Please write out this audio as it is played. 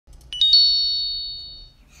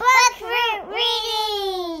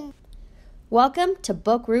Welcome to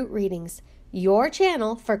Book Root Readings, your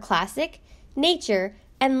channel for classic, nature,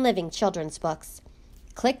 and living children's books.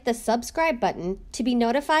 Click the subscribe button to be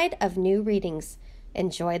notified of new readings.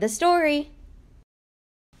 Enjoy the story.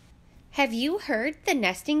 Have you heard The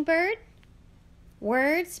Nesting Bird?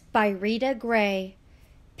 Words by Rita Gray.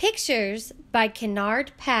 Pictures by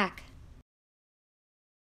Kenard Pack.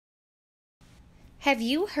 Have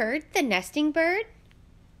you heard The Nesting Bird?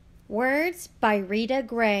 Words by Rita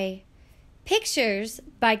Gray. Pictures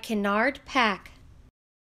by Kenard Pack.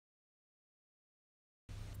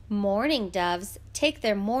 Morning doves take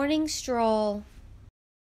their morning stroll.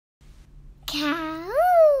 Cow,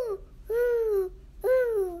 ooh,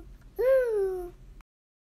 ooh, ooh.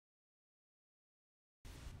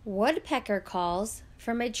 Woodpecker calls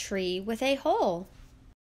from a tree with a hole.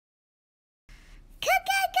 Cut.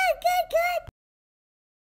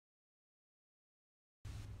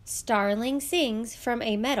 Starling sings from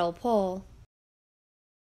a metal pole.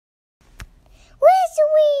 Where's the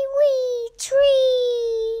wee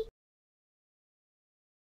tree?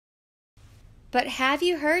 But have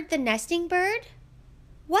you heard the nesting bird?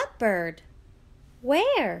 What bird?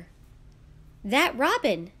 Where? That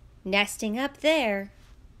robin nesting up there.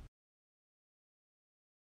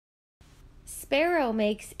 Sparrow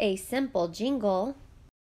makes a simple jingle.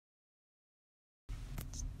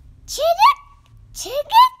 Chigga.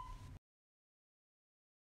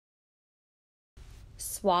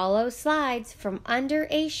 Swallow slides from under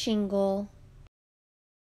a shingle.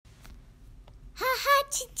 Ha,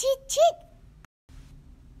 chit.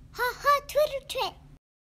 Ha, twit.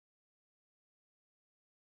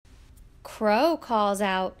 Crow calls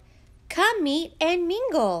out, "Come meet and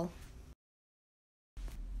mingle."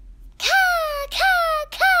 Ka.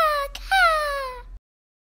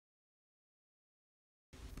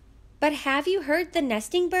 But have you heard the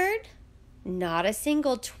nesting bird? Not a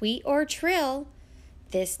single tweet or trill.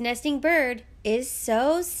 This nesting bird is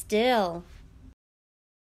so still.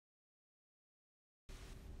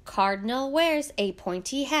 Cardinal wears a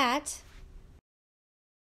pointy hat.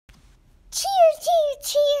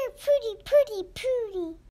 Cheer, pretty.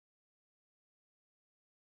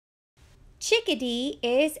 Chickadee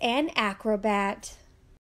is an acrobat.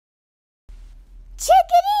 Chickadee.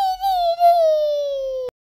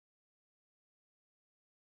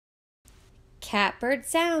 Catbird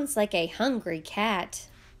sounds like a hungry cat.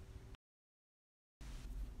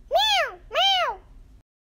 Meow.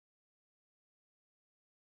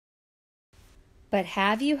 But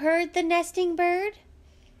have you heard the nesting bird?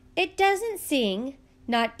 It doesn't sing,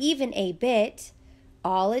 not even a bit.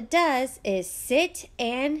 All it does is sit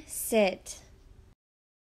and sit.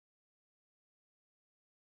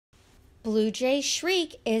 Blue Jay's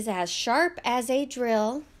shriek is as sharp as a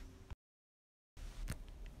drill.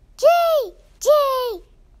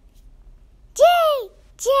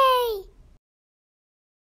 Jay.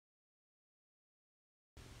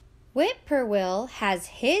 Whippoorwill has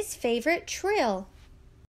his favorite trill.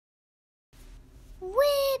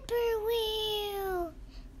 Whippoorwill.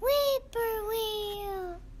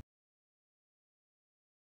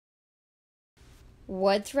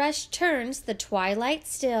 Wood thrush turns the twilight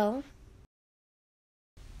still.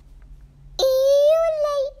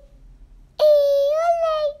 Eolate.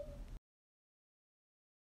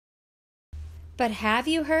 But have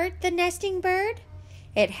you heard the nesting bird?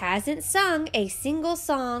 It hasn't sung a single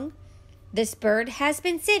song. This bird has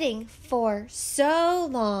been sitting for so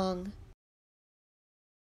long.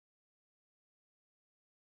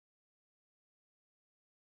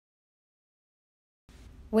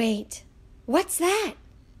 Wait, what's that?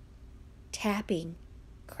 Tapping,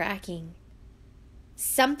 cracking.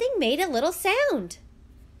 Something made a little sound.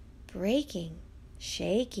 Breaking,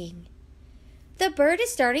 shaking. The bird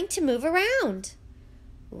is starting to move around.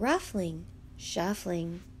 Ruffling,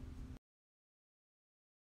 shuffling.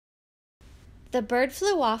 The bird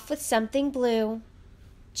flew off with something blue.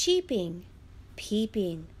 Cheeping,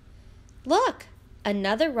 peeping. Look,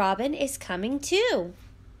 another robin is coming too.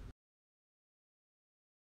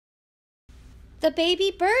 The baby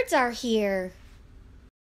birds are here.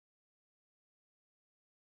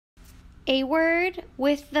 A word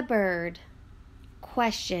with the bird.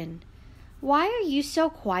 Question: why are you so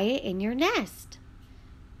quiet in your nest?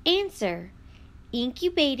 Answer: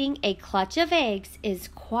 incubating a clutch of eggs is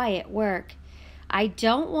quiet work. I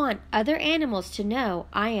don't want other animals to know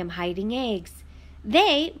I am hiding eggs.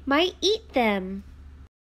 They might eat them.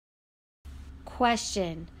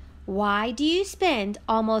 Question: why do you spend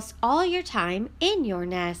almost all your time in your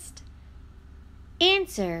nest?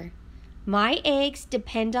 Answer: my eggs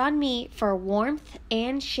depend on me for warmth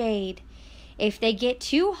and shade. If they get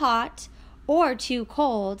too hot or too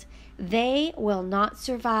cold, they will not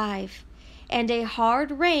survive, and a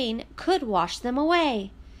hard rain could wash them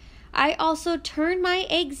away. I also turn my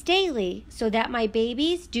eggs daily so that my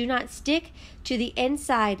babies do not stick to the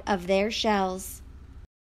inside of their shells.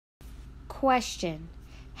 Question: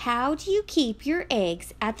 how do you keep your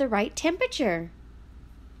eggs at the right temperature?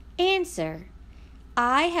 Answer: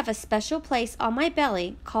 I have a special place on my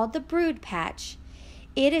belly called the brood patch.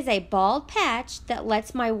 It is a bald patch that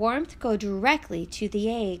lets my warmth go directly to the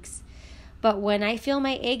eggs. But when I feel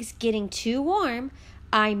my eggs getting too warm,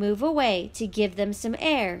 I move away to give them some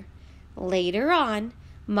air. Later on,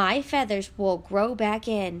 my feathers will grow back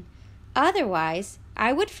in. Otherwise,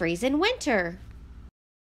 I would freeze in winter.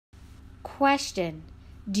 Question: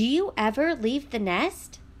 do you ever leave the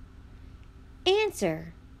nest?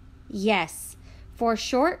 Answer: yes, for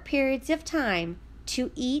short periods of time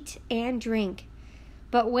to eat and drink.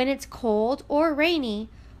 But when it's cold or rainy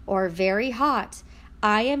or very hot,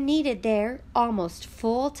 I am needed there almost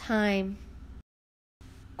full time.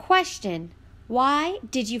 Question: why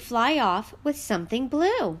did you fly off with something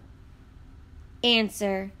blue?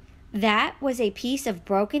 Answer: that was a piece of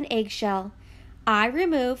broken eggshell. I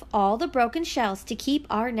remove all the broken shells to keep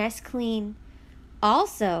our nest clean.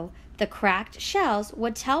 Also, the cracked shells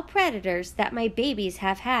would tell predators that my babies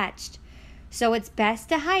have hatched, so it's best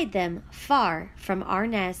to hide them far from our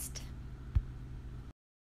nest.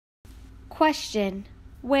 Question: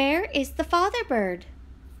 where is the father bird?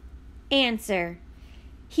 Answer: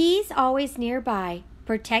 he's always nearby,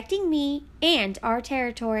 protecting me and our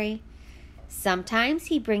territory. Sometimes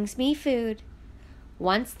he brings me food.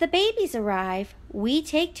 Once the babies arrive, we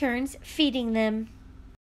take turns feeding them.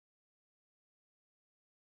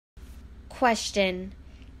 Question: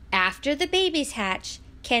 after the babies hatch,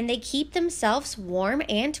 can they keep themselves warm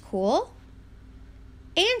and cool?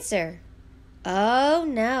 Answer: oh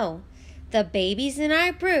no. The babies in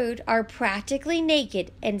our brood are practically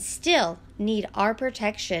naked and still need our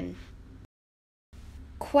protection.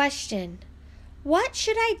 Question: what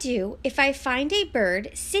should I do if I find a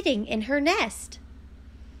bird sitting in her nest?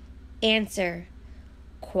 Answer: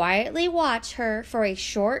 quietly watch her for a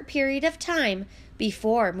short period of time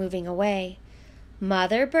before moving away.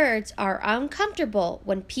 Mother birds are uncomfortable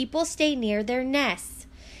when people stay near their nests,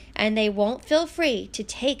 and they won't feel free to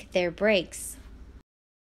take their breaks.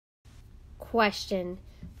 Question: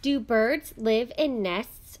 do birds live in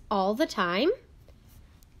nests all the time?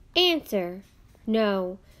 Answer: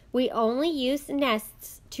 no, we only use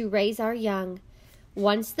nests to raise our young.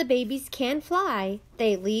 Once the babies can fly,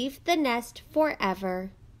 they leave the nest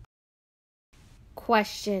forever.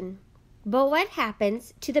 Question: but what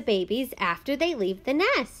happens to the babies after they leave the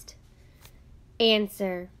nest?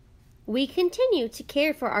 Answer: we continue to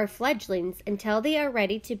care for our fledglings until they are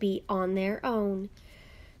ready to be on their own.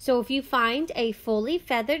 So if you find a fully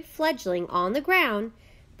feathered fledgling on the ground,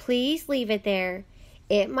 please leave it there.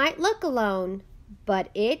 It might look alone, but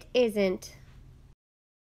it isn't.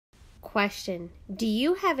 Question: do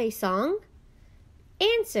you have a song?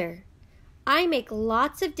 Answer: I make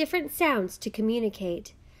lots of different sounds to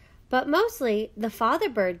communicate, but mostly the father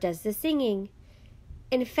bird does the singing.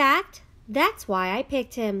 In fact, that's why I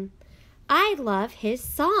picked him. I love his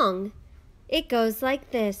song. It goes like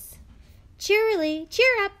this: cheerily,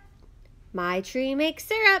 cheer up, my tree makes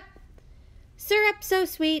syrup, syrup so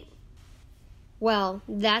sweet. Well,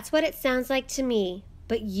 that's what it sounds like to me.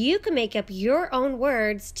 But you can make up your own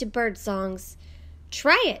words to bird songs.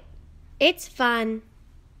 Try it. It's fun.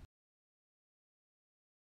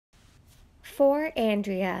 For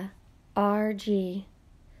Andrea, R.G.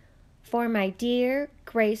 For my dear,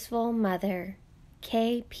 graceful mother,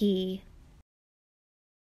 K.P.